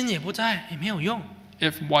那心也不在，也没有用。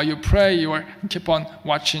 If while you pray you keep on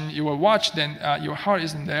watching your watch, then your heart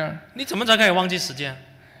isn't there. 你怎么才可以忘记时间？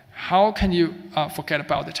 How can you forget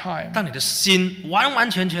about the time? 当你的心完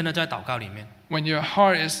完全全的在祷告里面， When your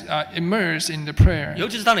heart is immersed in the prayer, 尤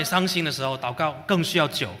其是当你伤心的时候，祷告更需要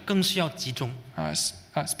久，更需要集中。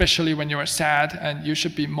 especially when you are sad, and you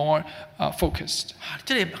should be more focused.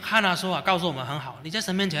 这里哈拿说啊，告诉我们很好，你在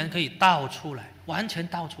神面前可以倒出来，完全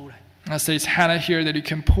倒出来。 It says Hannah here that you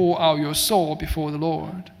can pour out your soul before the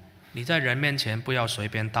Lord. 你在人面前不要随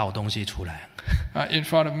便倒东西出来。 In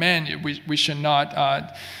front of men, we should not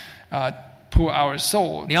pour our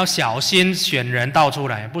soul. 你要小心选人倒出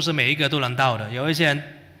来，不是每一个都能倒的。有一些人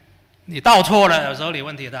你倒错了，有时候你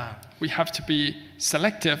问题大。 We have to be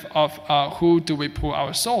selective of who do we pour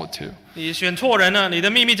our soul to. 你选错人了，你的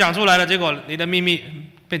秘密讲出来了，结果你的秘密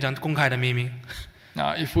变成公开的秘密。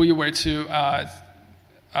 Now, if we were to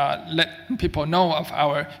let people know of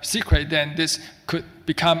our secret, then this could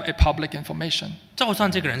become a public information. 就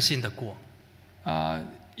算这个人信得过，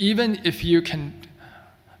 Even if you can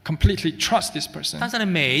completely trust this person, 但是你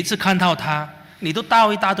每一次看到他，你都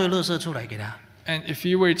倒一大堆垃圾出来给他， and if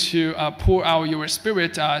you were to pour out your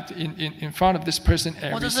spirit in front of this person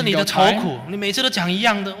或者 every 是你的 single 愁 time, 苦，你每次都讲一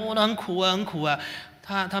样的，我很苦啊，很苦啊，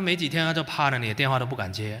他没几天他就怕了，你的电话都不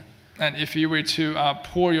敢接。 And if you were to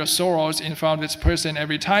pour your sorrows in front of this person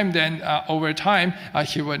every time, then over time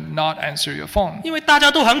he would not answer your phone. 因为大家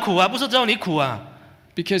都很苦啊，不是只有你苦啊。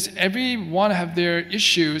 Because everyone have their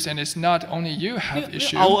issues, and it's not only you have 你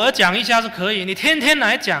issues. 偶尔讲一下是可以，你天天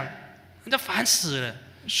来讲，人家烦死了。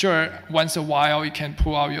 Sure, once a while you can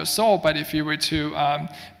pour out your soul, but if you were to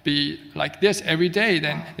be like this every day,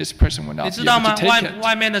 then this person would 你 not 知 be 道 able 吗？ to take it.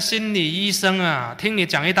 外面的心理医生啊，听你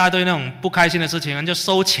讲一大堆那种不开心的事情，人就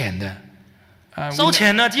收钱的，收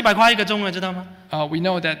钱呢，几百块一个钟了，知道吗？ We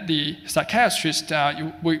know that the psychiatrist,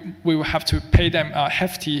 we will have to pay them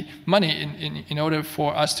hefty money in order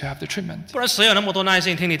for us to have the treatment. 不然谁有那么多耐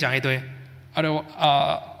心听你讲一堆？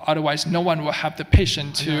 Otherwise, no one will have the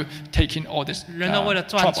patience to take in all this 人都为了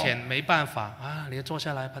赚 trouble. 钱没办法啊，你就坐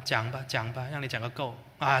下来吧，讲吧，让你讲个够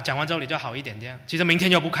啊，讲完之后你就好一点点。其实明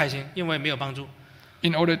天又不开心，因为没有帮助。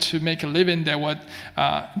 In order to make a living, they would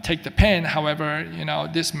take the pen. However,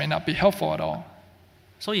 this may not be helpful at all.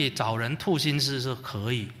 所以找人吐心事是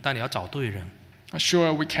可以，但你要找对人。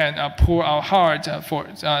 Sure, we can pour our heart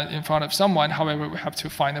in front of someone. However, we have to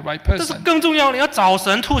find the right 但是 person. 更重要，你要找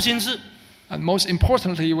神吐心事。 And most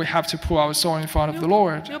importantly, we have to pour our soul in front of the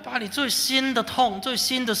Lord. 要把你最新的痛、最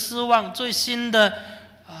新的失望、最新的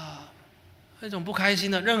那种不开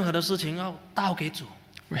心的任何的事情，要倒给主。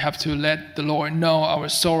 We have to let the Lord know our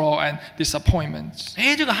sorrow and disappointments.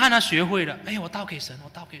 这个汉娜学会了，我倒给神，我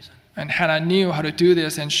倒给神。 And Hannah knew how to do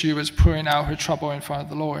this, and she was pouring out her trouble in front of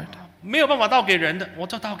the Lord. 没有办法倒给人的，我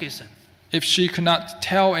就倒给神。 If she could not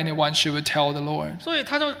tell anyone, she would tell the Lord. 所以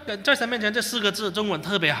他就在神面前这4个字，中文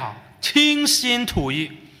特别好，倾心吐意，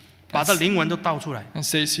把这灵文都倒出来。 And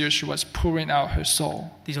says here she was pouring out her soul.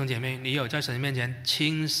 弟兄姐妹，你有在神面前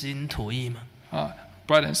倾心吐意吗？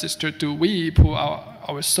 Brother and sister, do we pour out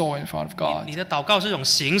our soul in front of God? 你的祷告是一种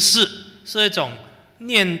形式，是一种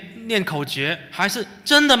念口诀，还是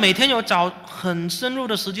真的每天有找很深入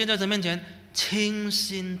的时间在神面前倾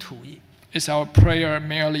心吐意？ Is our prayer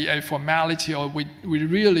merely a formality, or we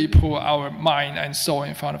really pour our mind and soul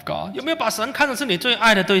in front of God? 有没有把神看成是你最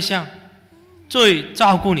爱的对象，最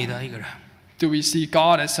照顾你的一个人？ Do we see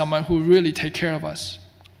God as someone who really take care of us?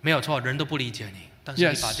 没有错，人都不理解你，但是你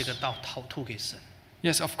Yes. 把这个吐给神。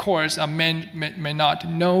 Yes, of course, men may not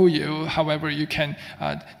know you. However, you can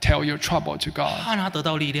tell your trouble to God. 汉娜得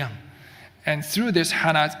到力量， And through this,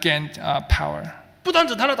 Hannah gained power. 不单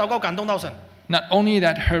止她的祷告感动到神， Not only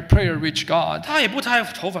that her prayer reached God, 她也不再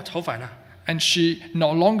愁烦了。 and she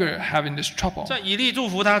no longer having this trouble. 在以利祝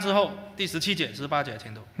福她之后，第17节、18节，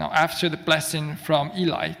请读。 Now, after the blessing from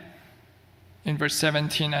Eli, in verse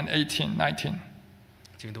 17 and 18, 19,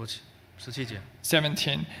 请读17节。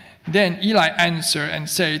 17. Then Eli answered and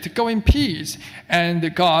said, Go in peace, and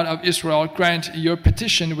the God of Israel grant your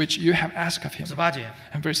petition which you have asked of him. 18节。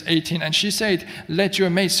 And verse 18, and she said, Let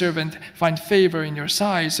your maidservant find favor in your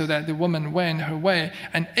sight. So that the woman went her way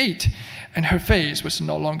and ate, and her face was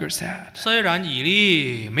no longer sad. 虽然以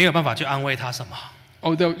利没有办法去安慰她什么，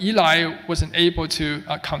 Although Eli wasn't able to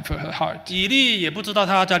comfort her heart, 以利也不知道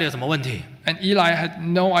她家里有什么问题。 and Eli had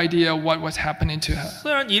no idea what was happening to her.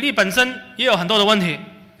 虽然以利本身也有很多的问题，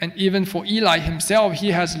 And even for Eli himself,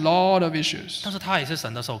 he has a lot of issues. 但是他也是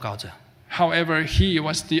神的受膏者。 However, he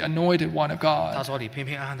was the anointed one of 他 God, 说：“你平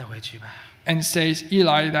平安安的回去吧， and says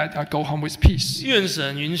Eli that go home with peace, 愿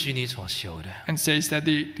神允许你所求的。 and says that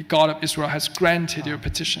the God of Israel has granted your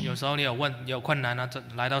petition. 有时候你有困难呢，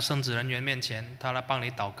来到圣职人员面前，他来帮你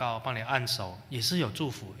祷告，帮你按手，也是有祝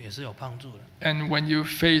福，也是有帮助的。 And when you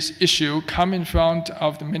face issue, come in front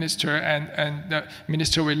of the minister, and the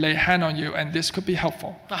minister will lay hand on you, and this could be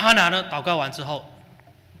helpful. 那哈拿呢？祷告完之后，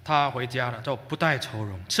他回家了，就不带愁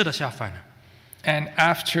容，吃得下饭了。 And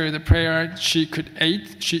after the prayer, she could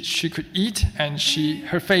eat, and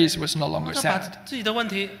her face was no longer 就把 sad. 自己的问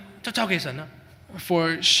题就交给神了。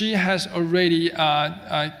 For she has already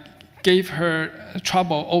gave her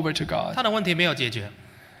trouble over to God. 他的问题没有解决，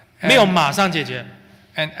没有马上解决，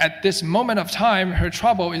 And at this moment of time, her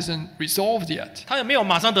trouble isn't resolved yet. 他也没有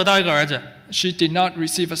马上得到一个儿子， She did not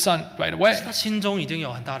receive a son right away. 他心中已经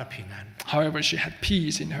有很大的平安， However, she had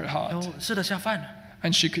peace in her heart, 有吃得下饭了。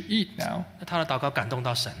 and she could eat now. 那他的祷告感动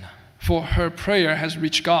到神了， For her prayer has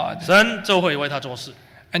reached God, 神就会为他做事。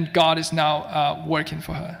 and God is now working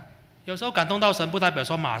for her. 有时候感动到神，不代表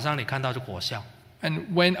说马上你看到就果效。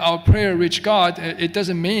 And when our prayer reach God, it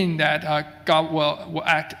doesn't mean that God will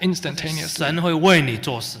act instantaneously. 神会为你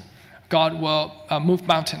做事。 God will move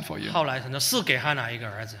mountain for you. 后来神就赐给哈拿一个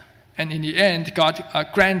儿子， And in the end, God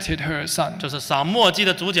granted her a son. 就是撒母耳记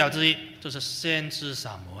的主角之一，就是先知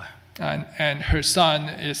撒母耳。and her son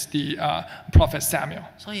is the prophet Samuel.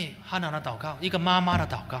 所以哈拿的祷告，一个妈妈的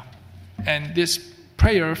祷告， And this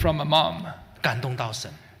prayer from a mom 感动到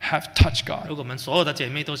神。 have touched God. 如果我们所有的姐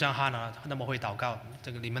妹都像哈拿那么会祷告，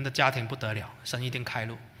这个你们的家庭不得了，神一定开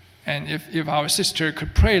路。 And if our sister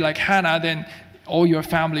could pray like Hannah, then all your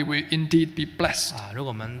family will indeed be blessed. 如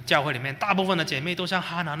果我们教会里面大部分的姐妹都像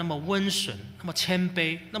哈拿那么温顺、那么谦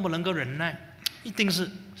卑、那么能够忍耐，一定是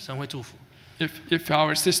神会祝福。 If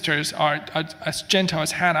our sisters are as gentle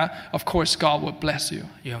as Hannah, of course God will bless you.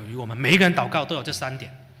 因为我们每一个人祷告都有这3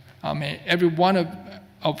点， May every one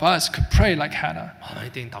of us could pray like Hannah, 我们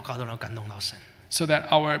一定祷告都能感动到神。 so that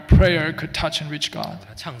our prayer could touch and reach God.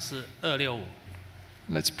 唱诗265。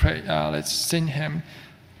 Let's pray. Let's sing hymn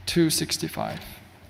 265.